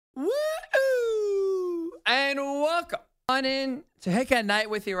Woo! And welcome on in to Hick at Night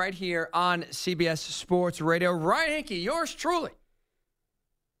with you right here on CBS Sports Radio. Ryan Hickey, yours truly.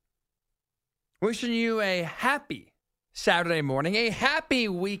 Wishing you a happy Saturday morning, a happy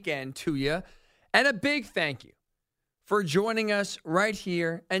weekend to you, and a big thank you for joining us right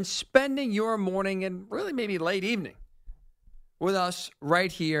here and spending your morning and really maybe late evening with us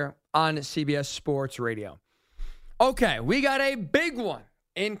right here on CBS Sports Radio. Okay, we got a big one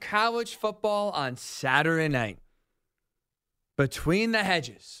in college football on Saturday night. Between the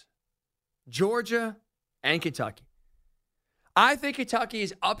hedges, Georgia and Kentucky. I think Kentucky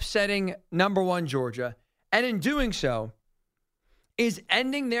is upsetting number one Georgia, and in doing so, is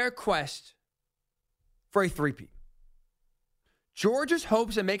ending their quest for a three-peat. Georgia's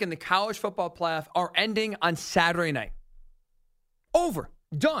hopes of making the college football playoff are ending on Saturday night. Over.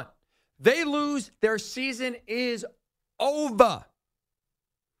 Done. They lose, their season is over.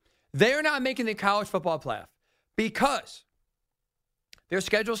 They are not making the college football playoff because their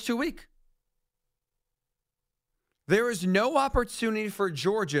schedule's too weak. There is no opportunity for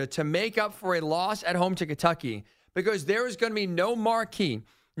Georgia to make up for a loss at home to Kentucky because there is going to be no marquee,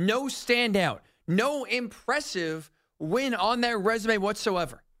 no standout, no impressive win on their resume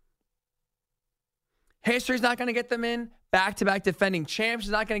whatsoever. History's not going to get them in. Back-to-back defending champs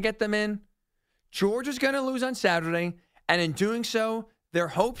is not going to get them in. Georgia's going to lose on Saturday, and in doing so, their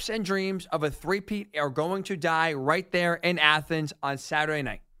hopes and dreams of a three-peat are going to die right there in Athens on Saturday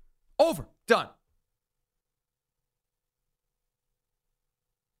night. Over. Done.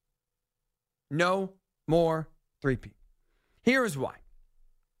 No more three-peat. Here is why.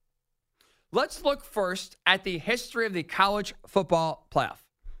 Let's look first at the history of the college football playoff.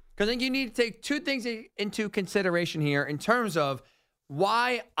 Because I think you need to take two things into consideration here in terms of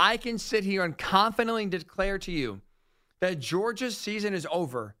why I can sit here and confidently declare to you that Georgia's season is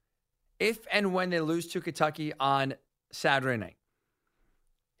over if and when they lose to Kentucky on Saturday night.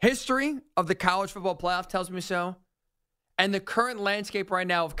 History of the college football playoff tells me so, and the current landscape right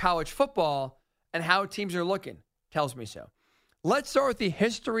now of college football and how teams are looking tells me so. Let's start with the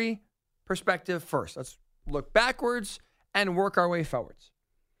history perspective first. Let's look backwards and work our way forwards.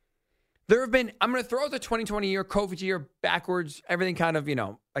 There have been, I'm going to throw out the 2020 year, COVID year backwards. Everything kind of,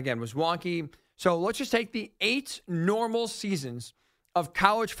 again, was wonky. So let's just take the 8 normal seasons of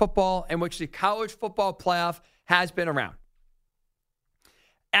college football in which the college football playoff has been around.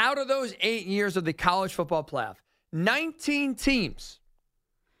 Out of those 8 years of the college football playoff, 19 teams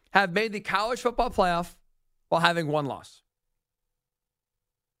have made the college football playoff while having one loss.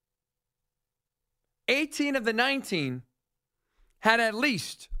 18 of the 19 had at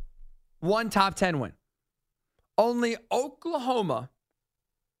least one top 10 win. Only Oklahoma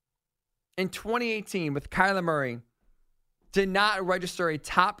in 2018 with Kyler Murray did not register a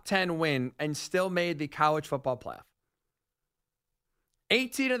top 10 win and still made the college football playoff.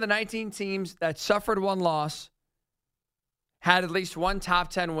 18 of the 19 teams that suffered one loss had at least one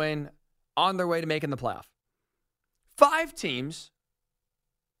top 10 win on their way to making the playoff. 5 teams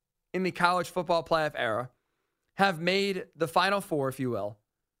in the college football playoff era have made the Final Four, if you will,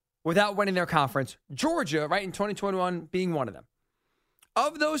 without winning their conference. Georgia, right, in 2021 being one of them.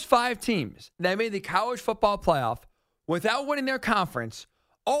 Of those 5 teams that made the college football playoff without winning their conference,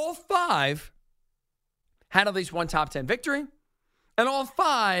 all 5 had at least one top 10 victory, and all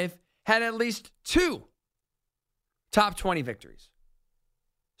 5 had at least 2 top 20 victories.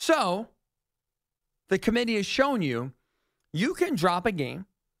 So, the committee has shown you can drop a game,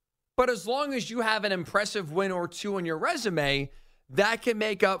 but as long as you have an impressive win or 2 on your resume, that can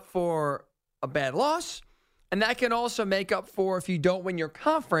make up for a bad loss, and that can also make up for if you don't win your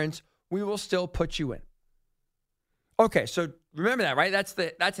conference, we will still put you in. Okay, so remember that, right? That's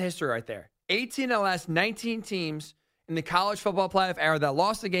the history right there. 18 of the last 19 teams in the college football playoff era that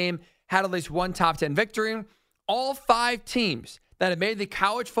lost the game had at least one top 10 victory. All 5 teams that have made the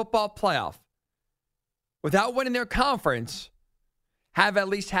college football playoff without winning their conference have at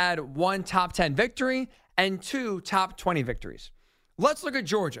least had one top 10 victory and 2 top 20 victories. Let's look at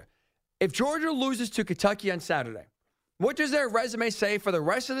Georgia. If Georgia loses to Kentucky on Saturday, what does their resume say for the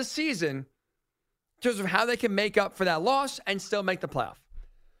rest of the season in terms of how they can make up for that loss and still make the playoff?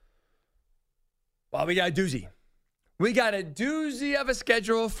 Well, we got a doozy. We got a doozy of a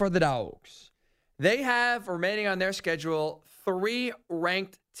schedule for the Dogs. They have remaining on their schedule 3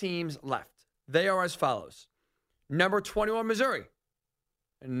 ranked teams left. They are as follows. Number 21, Missouri.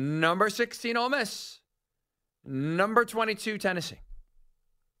 Number 16, Ole Miss. Number 22, Tennessee.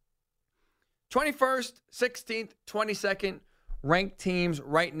 21st, 16th, 22nd ranked teams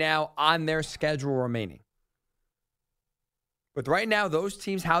right now on their schedule remaining. But right now, those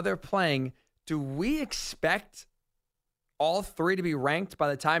teams, how they're playing, do we expect all three to be ranked by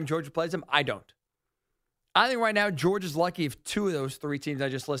the time Georgia plays them? I don't. I think right now, Georgia's lucky if two of those three teams I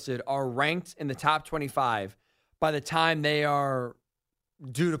just listed are ranked in the top 25 by the time they are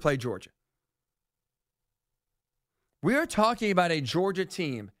due to play Georgia. We are talking about a Georgia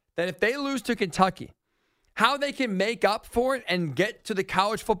team that if they lose to Kentucky, how they can make up for it and get to the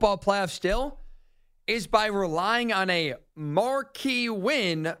college football playoff still is by relying on a marquee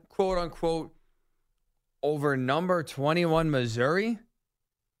win, quote unquote, over number 21 Missouri,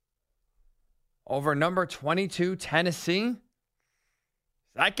 over number 22 Tennessee. Is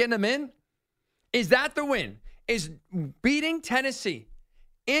that getting them in? Is that the win? Is beating Tennessee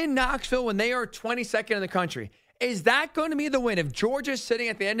in Knoxville when they are 22nd in the country? Is that going to be the win? If Georgia's sitting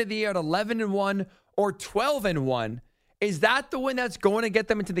at the end of the year at 11-1 or 12-1, is that the win that's going to get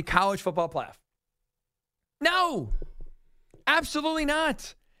them into the college football playoff? No, absolutely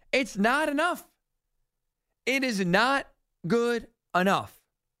not. It's not enough. It is not good enough.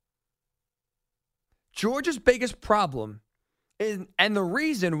 Georgia's biggest problem is, and the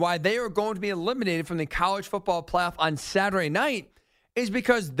reason why they are going to be eliminated from the college football playoff on Saturday night is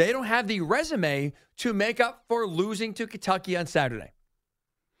because they don't have the resume to make up for losing to Kentucky on Saturday.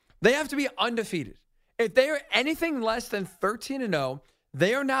 They have to be undefeated. If they are anything less than 13-0,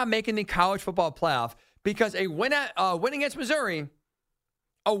 they are not making the college football playoff because a win against Missouri,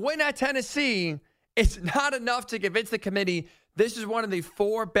 a win at Tennessee, it's not enough to convince the committee this is one of the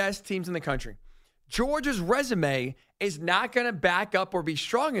four best teams in the country. Georgia's resume is not going to back up or be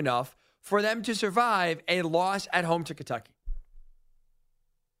strong enough for them to survive a loss at home to Kentucky.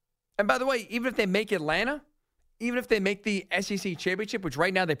 And by the way, even if they make Atlanta, even if they make the SEC championship, which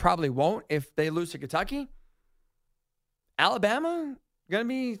right now they probably won't if they lose to Kentucky, Alabama going to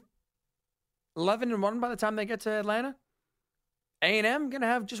be 11-1 by the time they get to Atlanta. A&M going to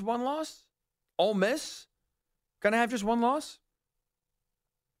have just one loss. Ole Miss going to have just one loss.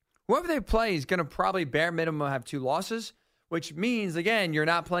 Whoever they play is going to probably bare minimum have two losses, which means, again, you're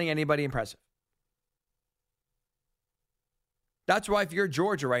not playing anybody impressive. That's why if you're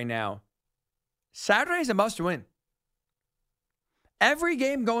Georgia right now, Saturday is a must-win. Every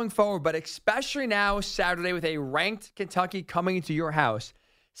game going forward, but especially now Saturday with a ranked Kentucky coming into your house,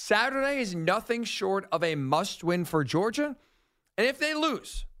 Saturday is nothing short of a must-win for Georgia. And if they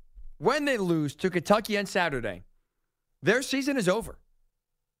lose, when they lose to Kentucky on Saturday, their season is over.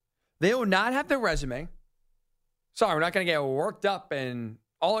 They will not have the resume. Sorry, we're not going to get worked up and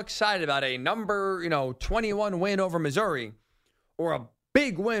all excited about a number, 21 win over Missouri or a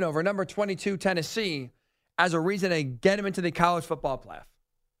big win over number 22 Tennessee as a reason to get them into the college football playoff.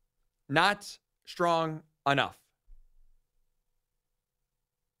 Not strong enough.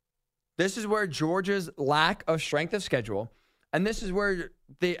 This is where Georgia's lack of strength of schedule, and this is where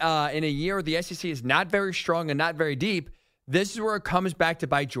in a year the SEC is not very strong and not very deep, this is where it comes back to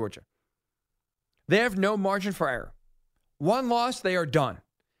bite Georgia. They have no margin for error. One loss, they are done.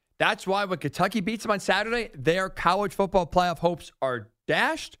 That's why when Kentucky beats them on Saturday, their college football playoff hopes are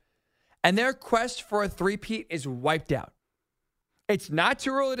dashed, and their quest for a three-peat is wiped out. It's not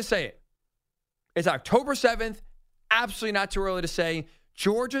too early to say it. It's October 7th. Absolutely not too early to say.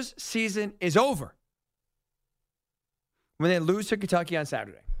 Georgia's season is over when they lose to Kentucky on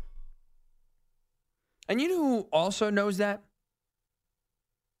Saturday. And you know who also knows that?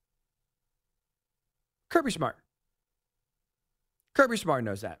 Kirby Smart. Kirby Smart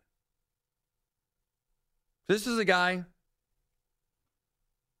knows that. This is a guy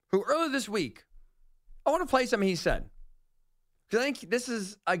who earlier this week, I want to play something he said. Because I think this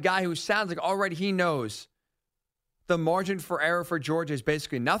is a guy who sounds like already he knows the margin for error for Georgia is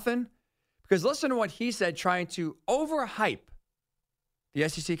basically nothing. Because listen to what he said trying to overhype the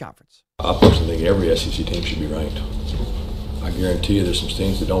SEC conference. I personally think every SEC team should be ranked. I guarantee you there's some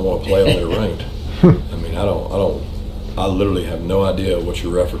teams that don't want to play them that are ranked. I mean, I literally have no idea what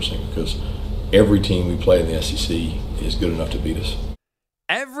you're referencing because every team we play in the SEC is good enough to beat us.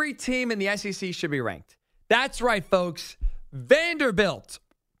 Every team in the SEC should be ranked. That's right, folks. Vanderbilt,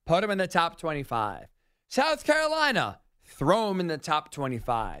 put them in the top 25. South Carolina, throw them in the top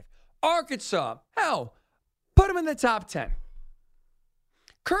 25. Arkansas, hell, put them in the top 10.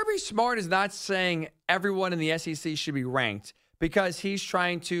 Kirby Smart is not saying everyone in the SEC should be ranked because he's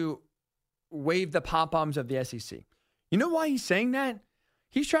trying to wave the pom-poms of the SEC. You know why he's saying that?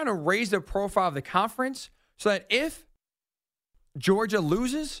 He's trying to raise the profile of the conference so that if Georgia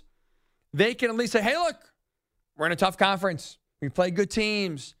loses, they can at least say, hey, look, we're in a tough conference. We play good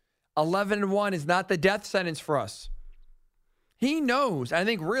teams. 11-1 is not the death sentence for us. He knows, I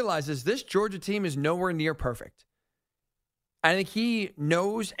think realizes this Georgia team is nowhere near perfect. I think he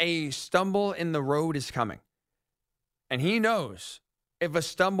knows a stumble in the road is coming. And he knows if a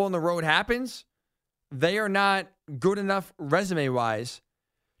stumble in the road happens, they are not good enough resume-wise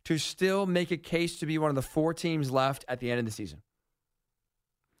to still make a case to be one of the 4 teams left at the end of the season.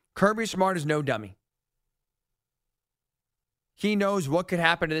 Kirby Smart is no dummy. He knows what could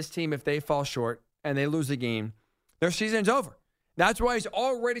happen to this team if they fall short and they lose the game. Their season's over. That's why he's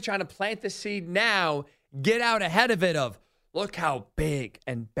already trying to plant the seed now, get out ahead of it of, look how big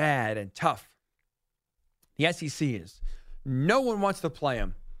and bad and tough the SEC is. No one wants to play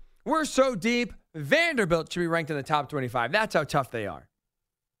him. We're so deep, Vanderbilt should be ranked in the top 25. That's how tough they are.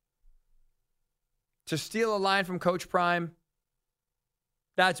 To steal a line from Coach Prime,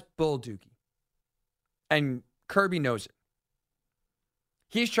 that's bull dookie. And Kirby knows it.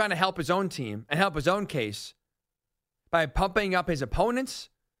 He's trying to help his own team and help his own case by pumping up his opponents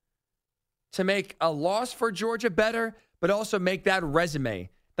to make a loss for Georgia better, but also make that resume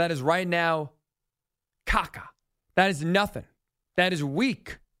that is right now caca. That is nothing. That is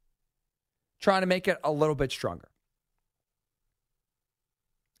weak. Trying to make it a little bit stronger.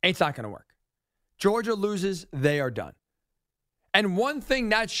 It's not going to work. Georgia loses, they are done. And one thing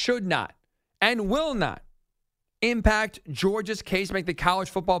that should not and will not impact Georgia's case to make the college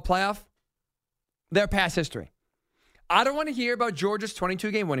football playoff, their past history. I don't want to hear about Georgia's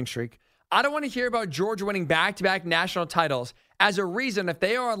 22-game winning streak. I don't want to hear about Georgia winning back-to-back national titles as a reason if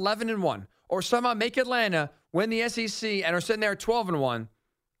they are 11-1 or somehow make Atlanta win the SEC and are sitting there at 12-1.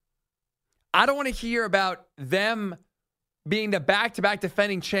 I don't want to hear about them being the back-to-back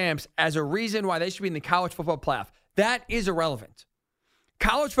defending champs as a reason why they should be in the college football playoff. That is irrelevant.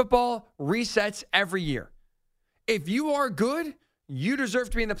 College football resets every year. If you are good, you deserve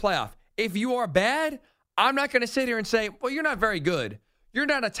to be in the playoff. If you are bad, I'm not going to sit here and say, well, you're not very good. You're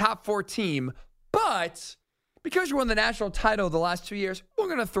not a top 4 team, but because you won the national title the last 2 years, we're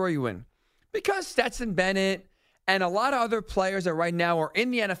going to throw you in. Because Stetson Bennett and a lot of other players that right now are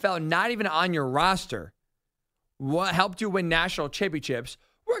in the NFL, not even on your roster, what helped you win national championships,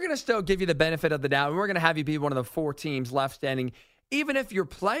 we're going to still give you the benefit of the doubt, and we're going to have you be one of the 4 teams left standing, even if you're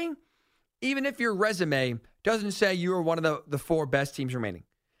playing, even if your resume doesn't say you are one of the 4 best teams remaining.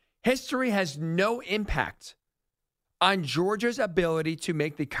 History has no impact on Georgia's ability to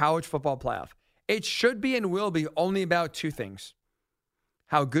make the college football playoff. It should be and will be only about 2 things: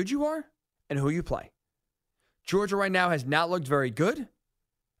 how good you are and who you play. Georgia right now has not looked very good,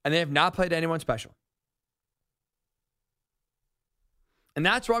 and they have not played anyone special. And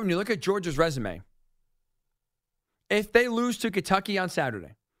that's why when you look at Georgia's resume, if they lose to Kentucky on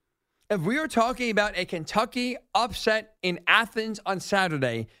Saturday, if we are talking about a Kentucky upset in Athens on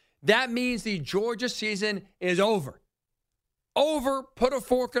Saturday, that means the Georgia season is over. Over, put a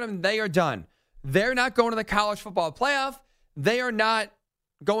fork in them, they are done. They're not going to the college football playoff. They are not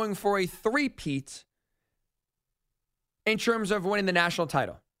going for a three-peat in terms of winning the national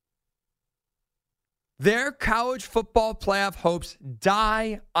title. Their college football playoff hopes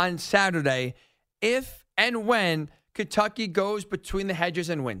die on Saturday if and when Kentucky goes between the hedges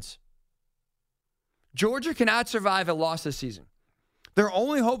and wins. Georgia cannot survive a loss this season. Their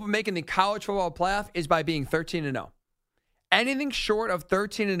only hope of making the college football playoff is by being 13-0. Anything short of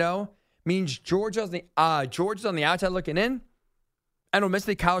 13-0 means Georgia's on the outside looking in and will miss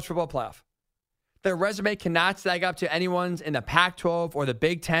the college football playoff. Their resume cannot stack up to anyone's in the Pac-12 or the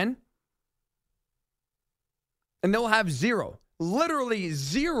Big Ten. And they'll have literally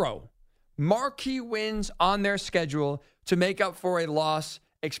zero marquee wins on their schedule to make up for a loss,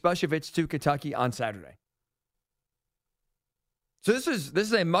 especially if it's to Kentucky on Saturday. So this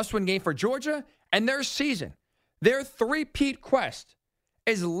is a must-win game for Georgia, and their season, their three-peat quest,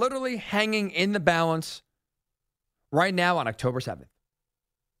 is literally hanging in the balance right now on October 7th.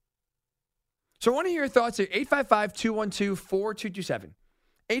 So I want to hear your thoughts here. 855-212-4227.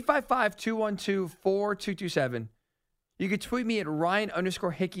 855-212-4227. You can tweet me at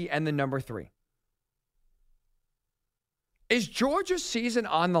Ryan_Hickey and the number 3. Is Georgia's season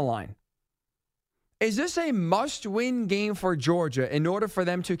on the line? Is this a must-win game for Georgia in order for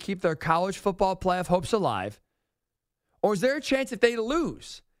them to keep their college football playoff hopes alive? Or is there a chance if they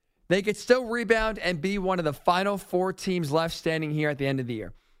lose, they could still rebound and be one of the final 4 teams left standing here at the end of the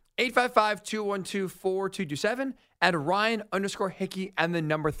year? 855-212-4227 at Ryan_Hickey and the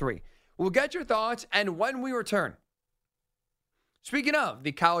number 3. We'll get your thoughts, and when we return, speaking of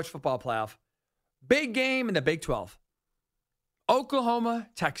the college football playoff, big game in the Big 12. Oklahoma,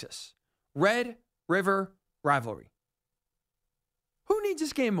 Texas. Red River rivalry. Who needs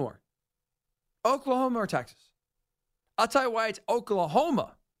this game more? Oklahoma or Texas? I'll tell you why it's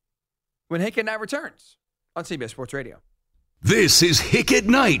Oklahoma when Hick and I returns on CBS Sports Radio. This is Hick at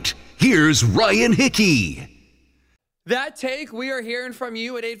Night. Here's Ryan Hickey. That take we are hearing from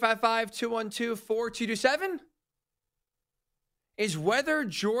you at 855-212-4227 is whether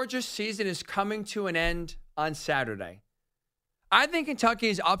Georgia's season is coming to an end on Saturday. I think Kentucky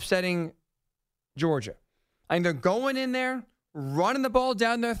is upsetting Georgia. I think they're going in there, running the ball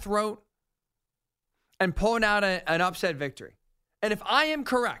down their throat, and pulling out an upset victory. And if I am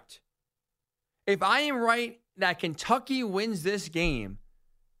correct, if I am right that Kentucky wins this game,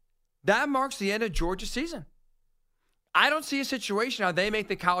 that marks the end of Georgia's season. I don't see a situation how they make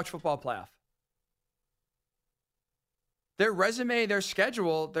the college football playoff. Their resume, their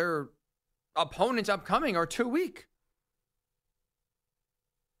schedule, their opponents upcoming are too weak.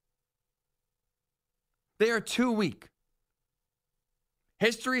 They are too weak.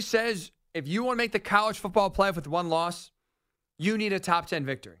 History says if you want to make the college football playoff with one loss, you need a top 10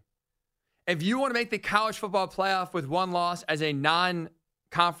 victory. If you want to make the college football playoff with one loss as a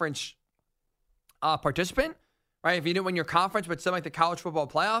non-conference participant, right? If you didn't win your conference but still make the college football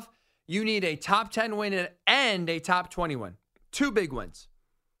playoff, you need a top 10 win and a top 20 win. Two big wins.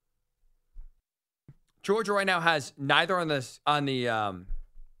 Georgia right now has neither on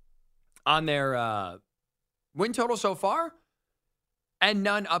their win total so far and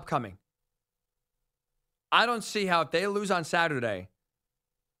none upcoming. I don't see how if they lose on Saturday,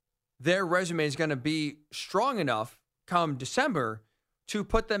 their resume is going to be strong enough come December to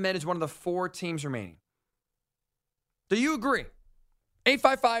put them in as one of the four teams remaining. Do you agree?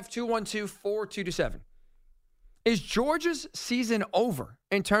 855-212-4227. Is Georgia's season over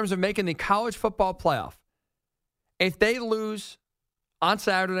in terms of making the college football playoff if they lose on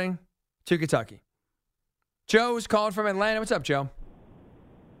Saturday to Kentucky? Joe is calling from Atlanta. What's up, Joe?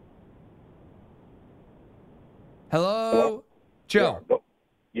 Hello? Joe.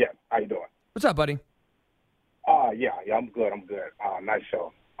 Yeah, how you doing? What's up, buddy? Yeah, I'm good. Nice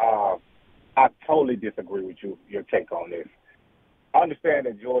show. I totally disagree with you, your take on this. I understand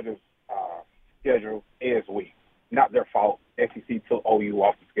that Georgia's schedule is weak. Not their fault. SEC took OU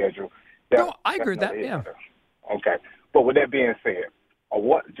off the schedule. No, I agree with that, yeah. Okay. But with that being said,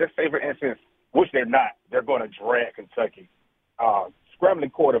 just say, for instance, which they're not, they're going to drag Kentucky.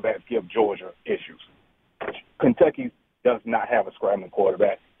 Scrambling quarterbacks give Georgia issues. Kentucky does not have a scrambling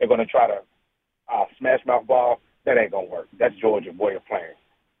quarterback. They're going to try to smash mouth ball. That ain't going to work. That's Georgia's way of playing.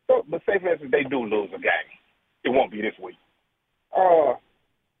 So, but say, for instance, they do lose a game. It won't be this week. They'll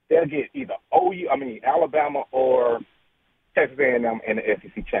get either Alabama or Texas A&M in the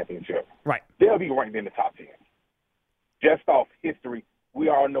SEC championship. Right. They'll be ranked in the top 10. Just off history, we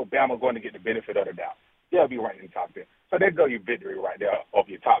all know Bama going to get the benefit of the doubt. They'll be ranked in the top 10. So there go your victory right there of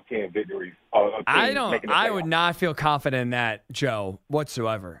your top 10 victories. I would not feel confident in that, Joe,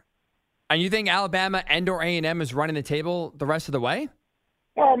 whatsoever. And you think Alabama and or A&M is running the table the rest of the way?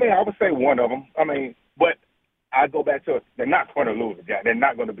 Well, I would say one of them. But I go back to they're not going to lose again. They're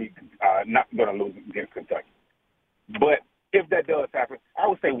not going to lose against Kentucky. But if that does happen, I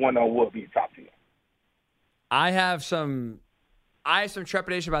would say one of them will be top 10. I have some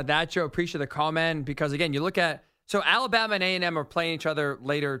trepidation about that, Joe. Appreciate the call, man, because, again, you look at – so Alabama and A&M are playing each other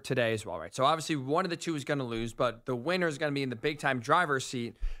later today as well, right? So, obviously, one of the two is going to lose, but the winner is going to be in the big-time driver's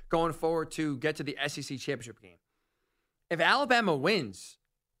seat going forward to get to the SEC championship game. If Alabama wins,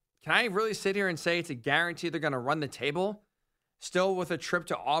 can I really sit here and say it's a guarantee they're going to run the table? Still with a trip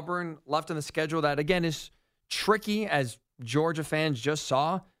to Auburn left on the schedule that, again, is tricky, as Georgia fans just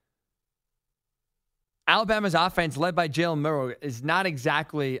saw. Alabama's offense, led by Jalen Milroe, is not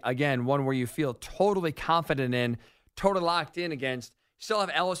exactly, again, one where you feel totally confident in, totally locked in against. You still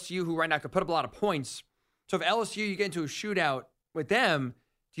have LSU, who right now could put up a lot of points. So if LSU, you get into a shootout with them,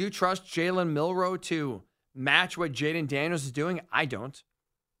 do you trust Jalen Milroe to match what Jaden Daniels is doing? I don't.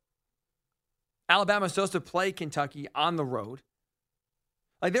 Alabama still has to play Kentucky on the road.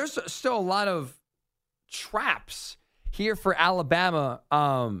 Like, there's still a lot of traps here for Alabama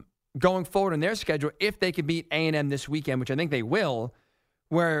going forward in their schedule if they can beat A&M this weekend, which I think they will,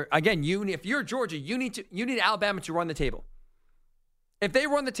 where, again, if you're Georgia, you need Alabama to run the table. If they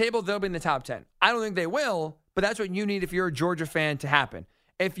run the table, they'll be in the top 10. I don't think they will, but that's what you need if you're a Georgia fan to happen.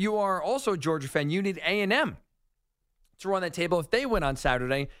 If you are also a Georgia fan, you need A&M to run that table if they win on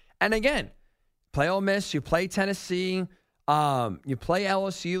Saturday. And again, play Ole Miss, you play Tennessee, you play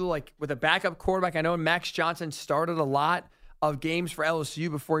LSU like with a backup quarterback. I know Max Johnson started a lot of games for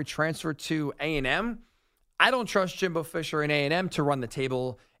LSU before he transferred to A&M. I don't trust Jimbo Fisher and A&M to run the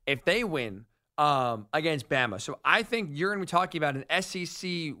table if they win against Bama. So I think you're going to be talking about an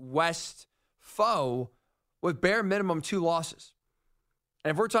SEC West foe with bare minimum 2 losses. And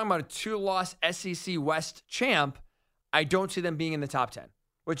if we're talking about a 2-loss SEC West champ, I don't see them being in the top 10,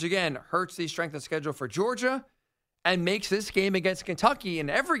 which again hurts the strength of schedule for Georgia and makes this game against Kentucky and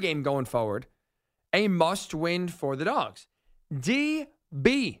every game going forward a must-win for the Dogs.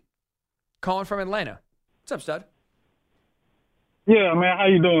 DB, calling from Atlanta. What's up, stud? Yeah, man. How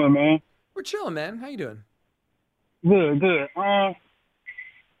you doing, man? We're chilling, man. How you doing? Good. Well,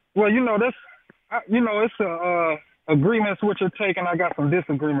 it's agreements with your take, and I got some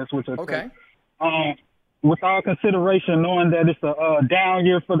disagreements with your Okay. take. With all consideration, knowing that it's a down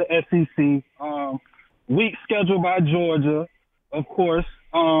year for the SEC, weak schedule by Georgia, of course.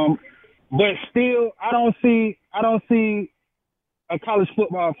 But still, I don't see a college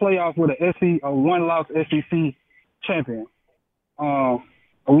football playoff with a one-loss SEC champion.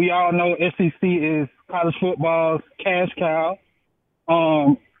 We all know SEC is college football's cash cow.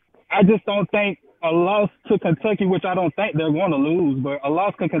 I just don't think a loss to Kentucky, which I don't think they're going to lose, but a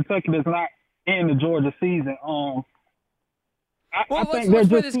loss to Kentucky does not end the Georgia season. Let's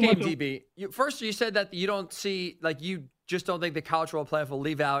play this game, DB. First, you said that you don't see, you just don't think the college football playoff will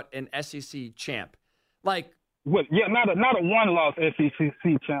leave out an SEC champ. Not a one-loss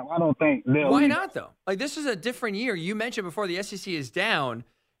SEC champ. I don't think they'll. Why not, though? This is a different year. You mentioned before the SEC is down.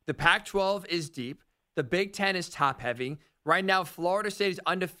 The Pac-12 is deep. The Big Ten is top-heavy. Right now, Florida State is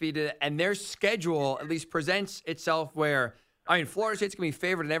undefeated, and their schedule at least presents itself where, Florida State's going to be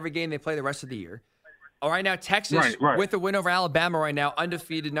favored in every game they play the rest of the year. Right now, Texas, with a win over Alabama right now,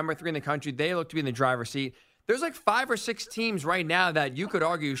 undefeated, number 3 in the country. They look to be in the driver's seat. There's 5 or 6 teams right now that you could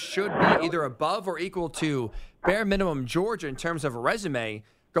argue should be either above or equal to bare minimum Georgia in terms of a resume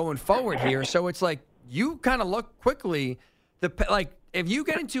going forward here. So it's you kind of look quickly. If you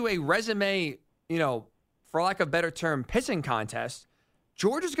get into a resume, for lack of a better term, pissing contest,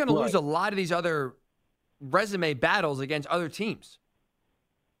 Georgia's going to lose a lot of these other resume battles against other teams.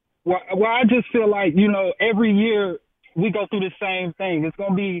 Well, I just feel like, every year we go through the same thing. It's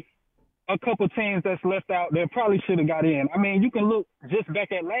going to be a couple teams that's left out that probably should have got in. You can look just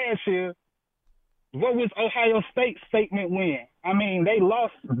back at last year. What was Ohio State's statement win? They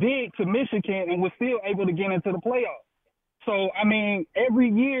lost big to Michigan and were still able to get into the playoffs. So, every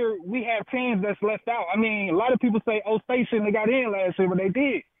year we have teams that's left out. A lot of people say State shouldn't have got in last year, but they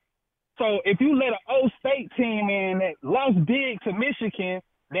did. So if you let an State team in that lost big to Michigan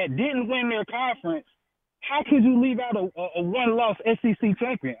that didn't win their conference, how could you leave out a one-loss SEC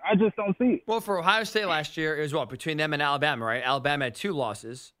champion? I just don't see it. Well, for Ohio State last year, it was between them and Alabama, right? Alabama had 2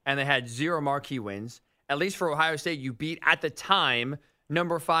 losses, and they had 0 marquee wins. At least for Ohio State, you beat, at the time,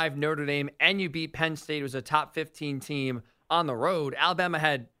 number 5 Notre Dame, and you beat Penn State. It was a top 15 team on the road. Alabama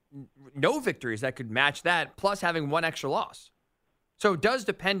had no victories that could match that, plus having 1 extra loss. So it does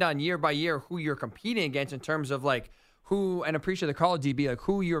depend on year by year who you're competing against in terms of who, and appreciate the call, DB,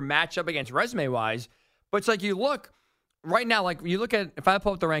 who you're matched up against resume-wise. But it's you look right now, you look at, if I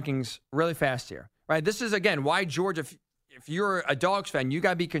pull up the rankings really fast here, right? This is, again, why Georgia, if you're a Dogs fan, you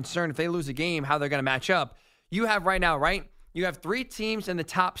got to be concerned if they lose a game, how they're going to match up. You have right now, right? You have 3 teams in the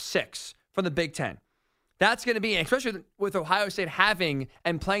top 6 from the Big Ten. That's going to be, especially with Ohio State having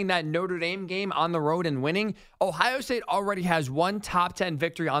and playing that Notre Dame game on the road and winning, Ohio State already has 1 top 10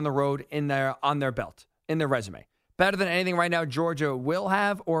 victory on the road on their belt, in their resume. Better than anything right now Georgia will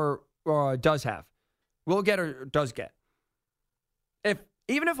have or does have. Will get or does get.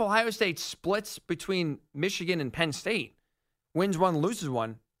 Even if Ohio State splits between Michigan and Penn State, wins 1, loses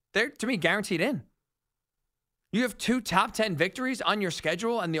 1, they're, to me, guaranteed in. You have 2 top 10 victories on your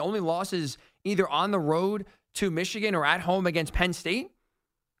schedule, and the only losses either on the road to Michigan or at home against Penn State.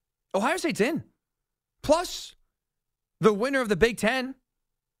 Ohio State's in. Plus, the winner of the Big Ten,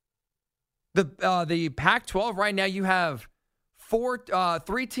 the Pac-12 right now, you have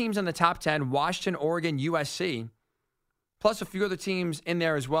 3 teams in the top 10, Washington, Oregon, USC, plus a few other teams in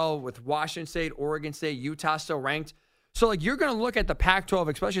there as well with Washington State, Oregon State, Utah still ranked. So, you're going to look at the Pac-12,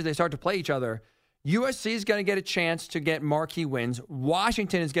 especially as they start to play each other. USC is going to get a chance to get marquee wins.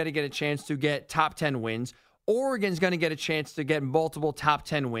 Washington is going to get a chance to get top 10 wins. Oregon's going to get a chance to get multiple top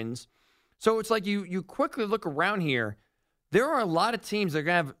 10 wins. So it's you quickly look around here. There are a lot of teams that are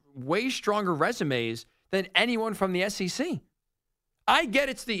going to have way stronger resumes than anyone from the SEC. I get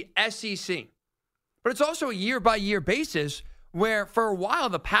it's the SEC, but it's also a year-by-year basis where for a while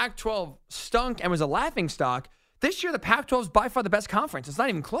the Pac-12 stunk and was a laughingstock. This year the Pac-12 is by far the best conference. It's not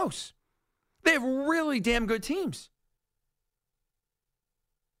even close. They have really damn good teams.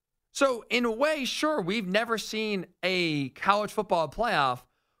 So, in a way, sure, we've never seen a college football playoff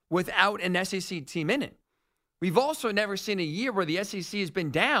without an SEC team in it. We've also never seen a year where the SEC has been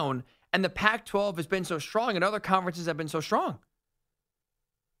down and the Pac-12 has been so strong and other conferences have been so strong.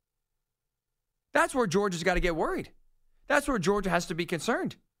 That's where Georgia's got to get worried. That's where Georgia has to be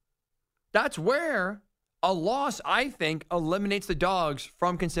concerned. That's where a loss, I think, eliminates the Dogs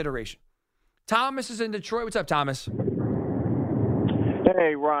from consideration. Thomas is in Detroit. What's up, Thomas?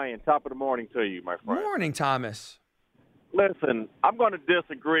 Hey, Ryan. Top of the morning to you, my friend. Morning, Thomas. Listen, I'm going to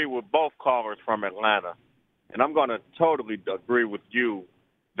disagree with both callers from Atlanta, and I'm going to totally agree with you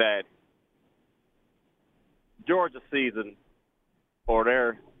that Georgia season or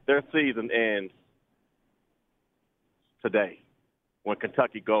their season ends today when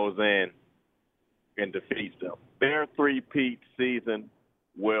Kentucky goes in and defeats them. Their three-peat season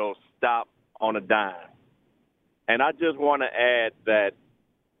will stop on a dime. And I just want to add that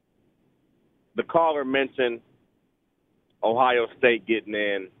the caller mentioned Ohio State getting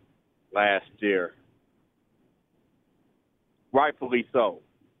in last year. Rightfully so.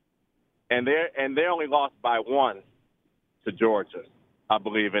 And they only lost by 1 to Georgia, I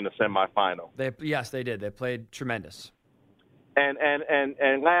believe, in the semifinal. Yes, they did. They played tremendous. And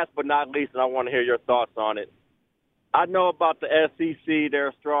last but not least, and I want to hear your thoughts on it, I know about the SEC. They're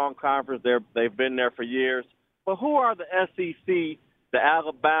a strong conference. They've been there for years. But who are the SEC, the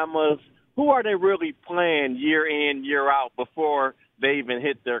Alabamas? Who are they really playing year in, year out before they even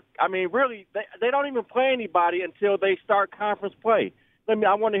hit their – I mean, really, they don't even play anybody until they start conference play.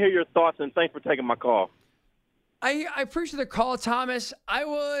 I want to hear your thoughts, and thanks for taking my call. I appreciate the call, Thomas.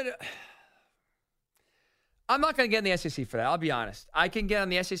 I'm not going to get in the SEC for that. I'll be honest. I can get on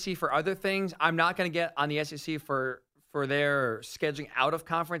the SEC for other things. I'm not going to get on the SEC for their scheduling out of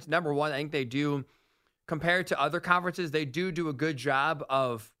conference. Number one, I think they do, compared to other conferences, they do a good job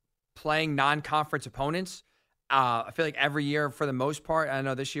of playing non-conference opponents. I feel like every year, for the most part, I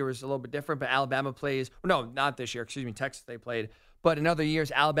know this year was a little bit different, but Alabama plays, no, not this year, Texas they played. But in other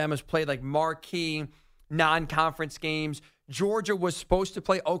years, Alabama's played like marquee non-conference games. Georgia was supposed to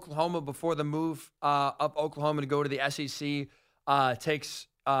play Oklahoma before the move of Oklahoma to go to the SEC takes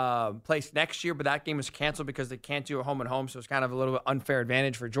place next year, but that game was canceled because they can't do a home and home, so it's kind of a little bit unfair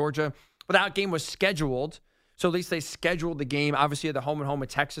advantage for Georgia. But that game was scheduled, so at least they scheduled the game. Obviously, the home and home with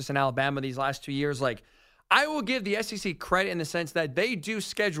Texas and Alabama these last 2 years. Like, I will give the SEC credit in the sense that they do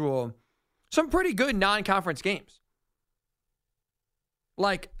schedule some pretty good non-conference games.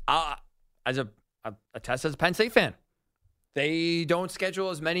 Like, as a test as a Penn State fan, they don't schedule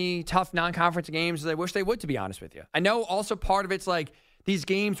as many tough non-conference games as I wish they would, to be honest with you. I know also part of it's like these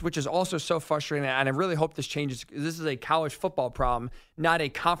games, which is also so frustrating, and I really hope this changes. This is a college football problem, not a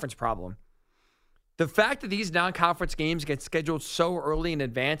conference problem. The fact that these non-conference games get scheduled so early in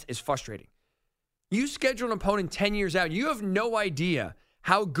advance is frustrating. You schedule an opponent 10 years out, you have no idea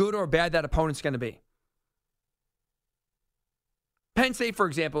how good or bad that opponent's going to be. Penn State, for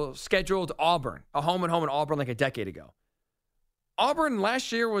example, scheduled Auburn, a home and home in Auburn like a decade ago. Auburn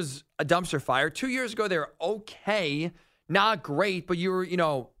last year was a dumpster fire. 2 years ago, they were okay, not great, but you were,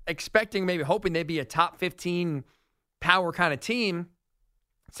 expecting, maybe hoping they'd be a top 15 power kind of team.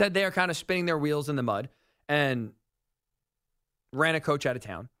 Said they're kind of spinning their wheels in the mud and ran a coach out of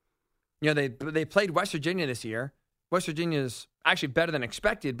town. They played West Virginia this year. West Virginia is actually better than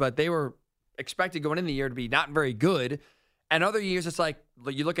expected, but they were expected going in the year to be not very good. And other years, it's like,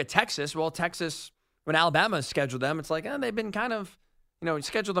 you look at Texas. Well, Texas, when Alabama scheduled them, it's like, they've been kind of,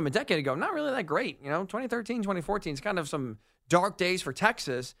 scheduled them a decade ago. Not really that great. 2013, 2014 is kind of some dark days for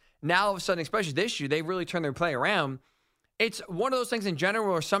Texas. Now, all of a sudden, especially this year, they really turned their play around. It's one of those things in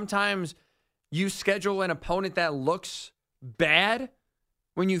general where sometimes you schedule an opponent that looks bad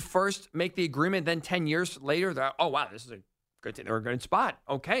when you first make the agreement. Then 10 years later, they're, oh, wow, this is a good thing. They're a good spot.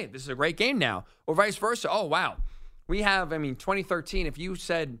 Okay, this is a great game now. Or vice versa. Oh, wow. We have, 2013, if you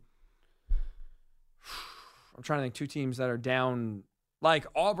said, I'm trying to think 2 teams that are down, like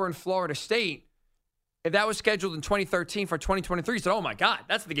Auburn, Florida State, if that was scheduled in 2013 for 2023, you said, oh my God,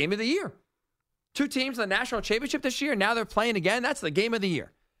 that's the game of the year. 2 teams in the national championship this year, now they're playing again, that's the game of the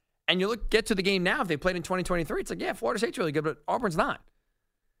year. And you get to the game now, if they played in 2023, it's like, yeah, Florida State's really good, but Auburn's not.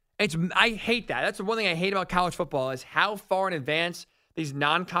 I hate that. That's the one thing I hate about college football is how far in advance these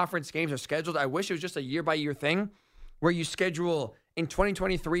non-conference games are scheduled. I wish it was just a year-by-year thing where you schedule in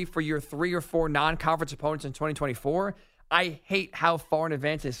 2023 for your 3 or 4 non-conference opponents in 2024. I hate how far in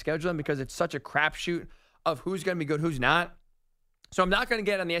advance they schedule them because it's such a crapshoot of who's going to be good, who's not. So I'm not going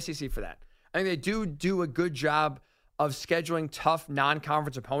to get on the SEC for that. I think they do a good job of scheduling tough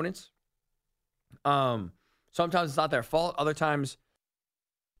non-conference opponents. Sometimes it's not their fault. Other times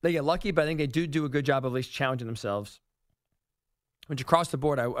they get lucky, but I think they do a good job of at least challenging themselves, which across the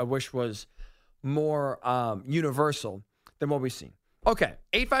board I wish was more universal than what we've seen. Okay,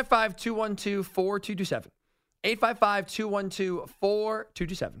 855-212-4227.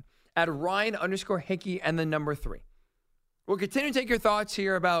 855-212-4227. At Ryan_Hickey and the number 3. We'll continue to take your thoughts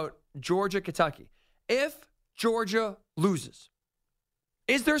here about Georgia, Kentucky. If Georgia loses,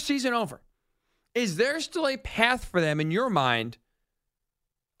 is their season over? Is there still a path for them in your mind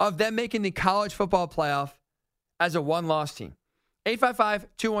of them making the college football playoff as a one-loss team?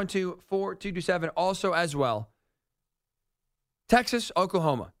 855-212-4227. Also as well, Texas,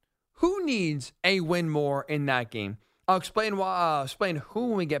 Oklahoma. Who needs a win more in that game? I'll explain who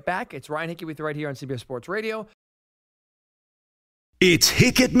when we get back. It's Ryan Hickey with you right here on CBS Sports Radio. It's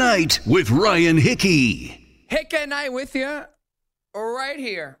Hick at Night with Ryan Hickey. Hick at Night with you right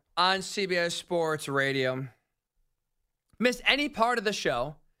here on CBS Sports Radio. Missed any part of the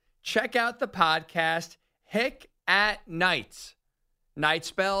show? Check out the podcast, Hick at Night. Night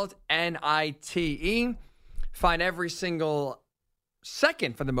spelled N-I-T-E. Find every single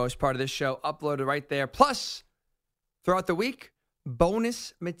second, for the most part, of this show uploaded right there. Plus, throughout the week,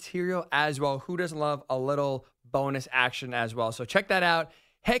 bonus material as well. Who doesn't love a little bonus action as well? So check that out.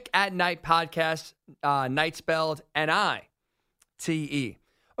 Hick at Night podcast, Night spelled N-I-T-E.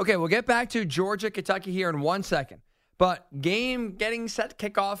 Okay, we'll get back to Georgia, Kentucky here in 1 second. But game getting set to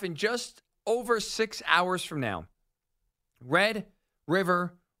kick off in just over 6 hours from now. Red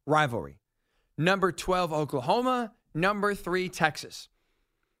River Rivalry. Number 12, Oklahoma. Number 3, Texas.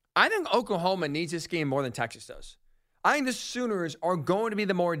 I think Oklahoma needs this game more than Texas does. I think the Sooners are going to be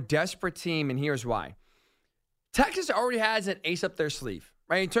the more desperate team, and here's why. Texas already has an ace up their sleeve,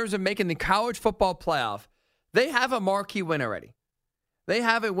 right? In terms of making the college football playoff, they have a marquee win already. They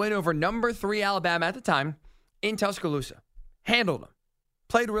have a win over number 3 Alabama at the time in Tuscaloosa. Handled them.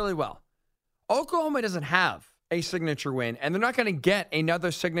 Played really well. Oklahoma doesn't have a signature win, and they're not going to get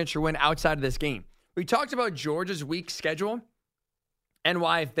another signature win outside of this game. We talked about Georgia's weak schedule and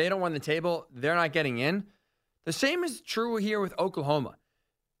why if they don't win the table, they're not getting in. The same is true here with Oklahoma.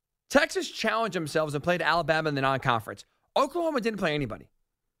 Texas challenged themselves and played Alabama in the non-conference. Oklahoma didn't play anybody.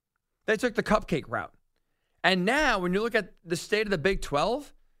 They took the cupcake route. And now, when you look at the state of the Big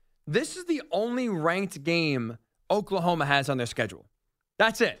 12, this is the only ranked game Oklahoma has on their schedule.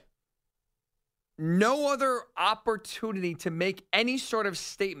 That's it. No other opportunity to make any sort of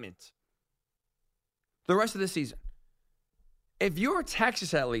statement the rest of the season. If you're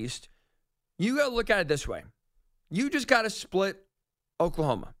Texas, at least, you got to look at it this way. You just got to split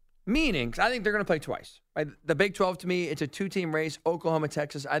Oklahoma. Meaning, 'cause I think they're going to play twice. Right? The Big 12, to me, it's a 2-team race. Oklahoma,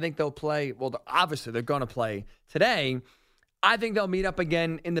 Texas, I think they'll play. Well, obviously, they're going to play today. I think they'll meet up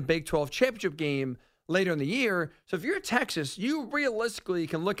again in the Big 12 championship game later in the year. So if you're Texas, you realistically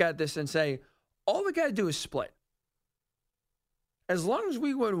can look at this and say, all we got to do is split. As long as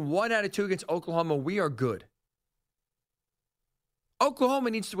we win 1 out of 2 against Oklahoma, we are good. Oklahoma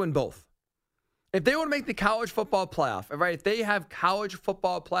needs to win both. If they want to make the college football playoff, right? If they have college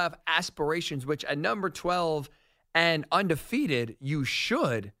football playoff aspirations, which at number 12 and undefeated, you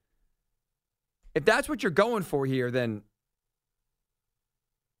should. If that's what you're going for here, then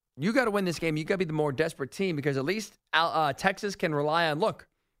you got to win this game. You got to be the more desperate team because at least Texas can rely on, look,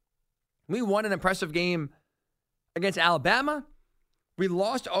 we won an impressive game against Alabama. We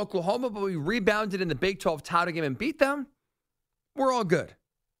lost to Oklahoma, but we rebounded in the Big 12 title game and beat them. We're all good.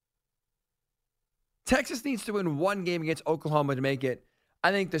 Texas needs to win 1 game against Oklahoma to make it.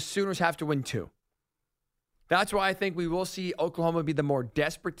 I think the Sooners have to win 2. That's why I think we will see Oklahoma be the more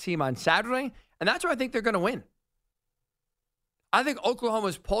desperate team on Saturday, and that's why I think they're going to win. I think Oklahoma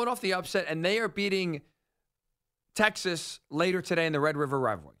is pulling off the upset, and they are beating Texas later today in the Red River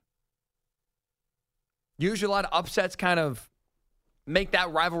Rivalry. Usually a lot of upsets kind of make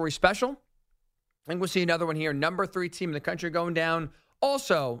that rivalry special. I think we'll see another one here. Number 3 team in the country going down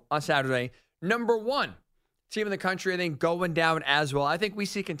also on Saturday. Number 1 team in the country, I think, going down as well. I think we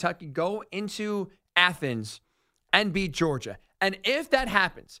see Kentucky go into Athens and beat Georgia. And if that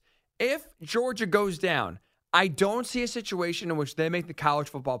happens, if Georgia goes down, I don't see a situation in which they make the college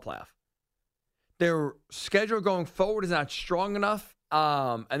football playoff. Their schedule going forward is not strong enough,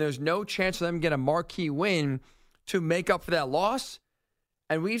 and there's no chance for them to get a marquee win to make up for that loss.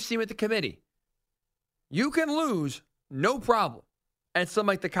 And we've seen with the committee, you can lose, no problem, and still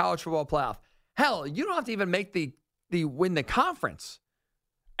make the college football playoff. Hell, you don't have to even make the win the conference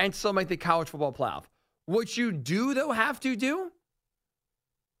and still make the college football playoff. What you do, though, have to do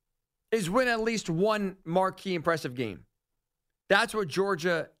is win at least 1 marquee impressive game. That's what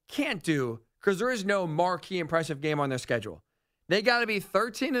Georgia can't do because there is no marquee impressive game on their schedule. They got to be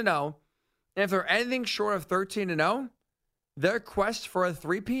 13-0. And if they're anything short of 13-0, their quest for a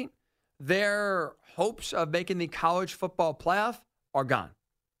three-peat, their hopes of making the college football playoff are gone.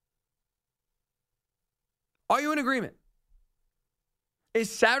 Are you in agreement? Is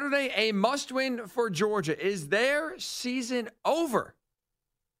Saturday a must-win for Georgia? Is their season over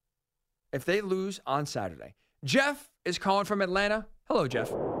if they lose on Saturday? Jeff is calling from Atlanta. Hello, Jeff.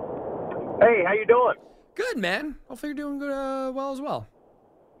 Hey, how you doing? Good, man. Hopefully you're doing good, well as well.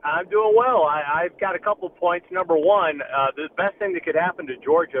 I'm doing well. I've got a couple points. Number one, the best thing that could happen to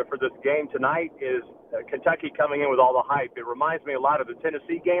Georgia for this game tonight is Kentucky coming in with all the hype. It reminds me a lot of the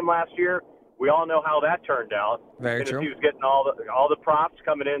Tennessee game last year. We all know how that turned out. Very Tennessee true. was getting all the props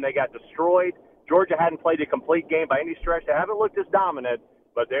coming in. They got destroyed. Georgia hadn't played a complete game by any stretch. They haven't looked as dominant,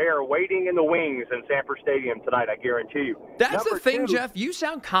 but they are waiting in the wings in Sanford Stadium tonight, I guarantee you. That's the thing, two, Jeff. You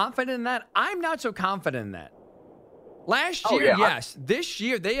sound confident in that. I'm not so confident in that. Last year, yeah. yes. This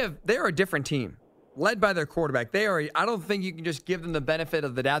year, they're a different team, led by their quarterback. I don't think you can just give them the benefit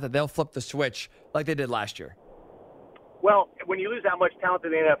of the doubt that they'll flip the switch like they did last year. Well, when you lose that much talent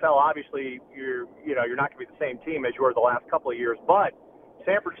in the NFL, obviously you're not going to be the same team as you were the last couple of years. But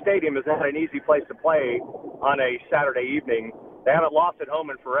Sanford Stadium is not an easy place to play on a Saturday evening. They haven't lost at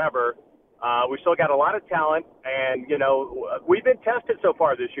home in forever. We still got a lot of talent, and we've been tested so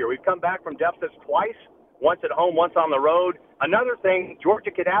far this year. We've come back from deficits twice. Once at home, once on the road. Another thing,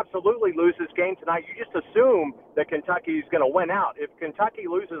 Georgia could absolutely lose this game tonight. You just assume that Kentucky is going to win out. If Kentucky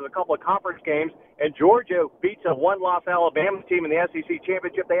loses a couple of conference games and Georgia beats a one-loss Alabama team in the SEC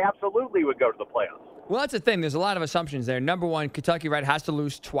championship, they absolutely would go to the playoffs. Well, that's the thing. There's a lot of assumptions there. Number one, Kentucky, right, has to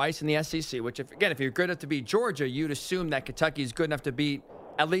lose twice in the SEC, which, if you're good enough to beat Georgia, you'd assume that Kentucky is good enough to beat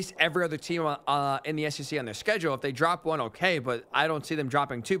at least every other team in the SEC on their schedule. If they drop one, okay, but I don't see them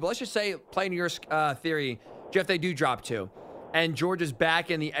dropping two. But let's just say, playing your theory, Jeff, they do drop two, and Georgia's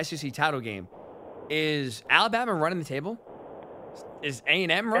back in the SEC title game. Is Alabama running the table? Is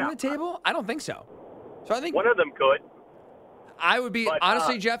A&M running the table? I don't think so. So I think one of them could. I would be,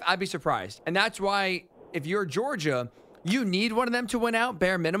 honestly, Jeff, I'd be surprised. And that's why, if you're Georgia, you need one of them to win out,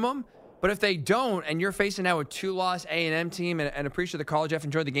 bare minimum. But if they don't, and you're facing now a two-loss A&M team, and appreciate the call, Jeff,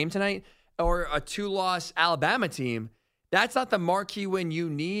 enjoyed the game tonight, or a two-loss Alabama team, that's not the marquee win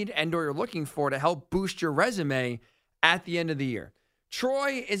you need and or you're looking for to help boost your resume at the end of the year.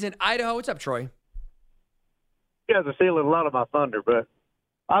 Troy is in Idaho. What's up, Troy? You guys are stealing a lot of my thunder, but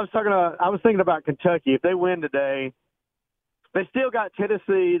I was thinking about Kentucky. If they win today, they still got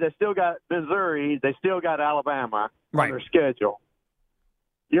Tennessee, they still got Missouri, they still got Alabama on their schedule.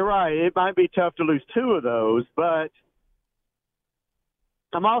 You're right. It might be tough to lose two of those, but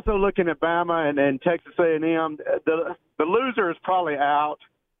I'm also looking at Bama and Texas A&M. The loser is probably out,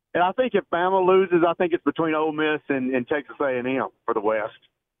 and I think if Bama loses, I think it's between Ole Miss and Texas A&M for the West.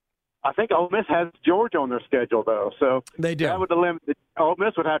 I think Ole Miss has Georgia on their schedule, though, so they do. That would limit. Ole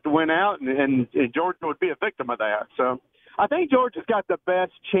Miss would have to win out, and Georgia would be a victim of that. So I think Georgia's got the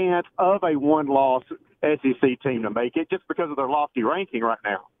best chance of a one-loss SEC team to make it just because of their lofty ranking right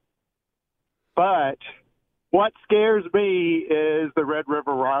now. But what scares me is the Red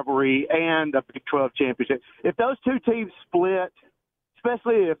River rivalry and the Big 12 championship. If those two teams split,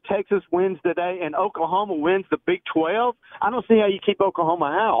 especially if Texas wins today and Oklahoma wins the Big 12, I don't see how you keep Oklahoma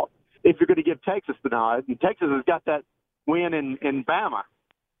out if you're going to give Texas the nod. And Texas has got that win in Bama.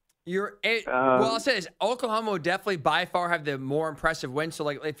 Well, I'll say this. Oklahoma would definitely by far have the more impressive win. So,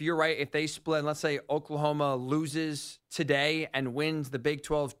 if you're right, if they split, and let's say Oklahoma loses today and wins the Big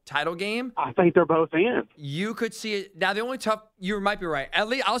 12 title game, I think they're both in. You could see it. Now, the only you might be right. At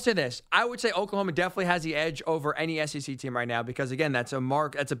least I'll say this. I would say Oklahoma definitely has the edge over any SEC team right now because, again, that's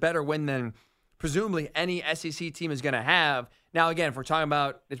a better win than presumably any SEC team is going to have. Now, again, if we're talking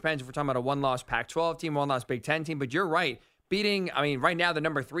about, it depends if we're talking about a one-loss Pac-12 team, one-loss Big 10 team, but you're right. Right now, the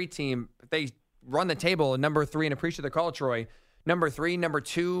number 3 team, if they run the table, number 3, and appreciate the call, Troy, number 3, number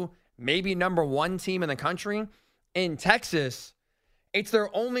 2, maybe number 1 team in the country. In Texas, it's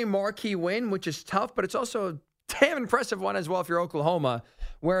their only marquee win, which is tough, but it's also a damn impressive one as well if you're Oklahoma,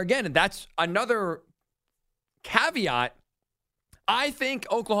 where, again, that's another caveat. I think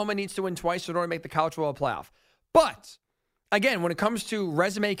Oklahoma needs to win twice in order to make the college football playoff. But, again, when it comes to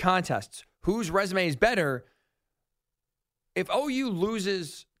resume contests, whose resume is better, if OU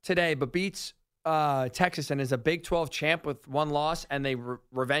loses today but beats Texas and is a Big 12 champ with one loss and they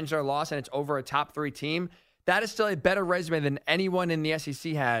revenge their loss and it's over a top 3 team, that is still a better resume than anyone in the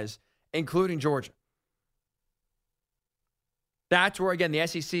SEC has, including Georgia. That's where, again, the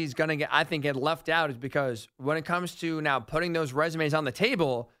SEC is going to get left out, is because when it comes to now putting those resumes on the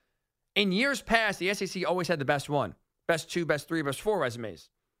table, in years past, the SEC always had the best one, best 2, best 3, best 4 resumes.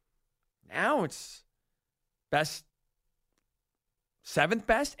 Now it's best 7th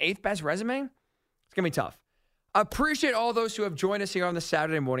best, 8th best resume. It's going to be tough. Appreciate all those who have joined us here on this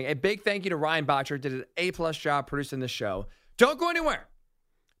Saturday morning. A big thank you to Ryan Botcher. Did an A+ job producing this show. Don't go anywhere.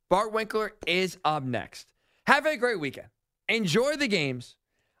 Bart Winkler is up next. Have a great weekend. Enjoy the games.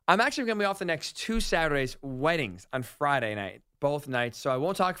 I'm actually going to be off the next 2 Saturdays, weddings on Friday night, both nights. So I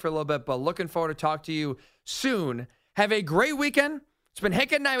won't talk for a little bit, but looking forward to talk to you soon. Have a great weekend. It's been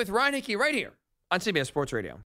Hick at Night with Ryan Hickey right here on CBS Sports Radio.